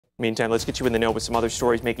Meantime, let's get you in the know with some other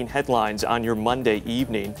stories making headlines on your Monday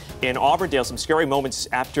evening. In Auburndale, some scary moments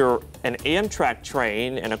after an Amtrak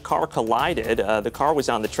train and a car collided. The car was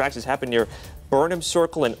on the tracks. This happened near Burnham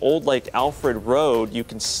Circle and Old Lake Alfred Road. You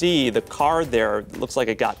can see the car there. Looks like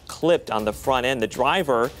it got clipped on the front end. The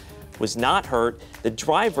driver was not hurt. The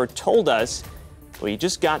driver told us, well, he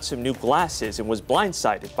just got some new glasses and was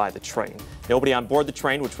blindsided by the train. Nobody on board the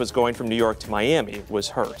train, which was going from New York to Miami, was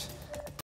hurt.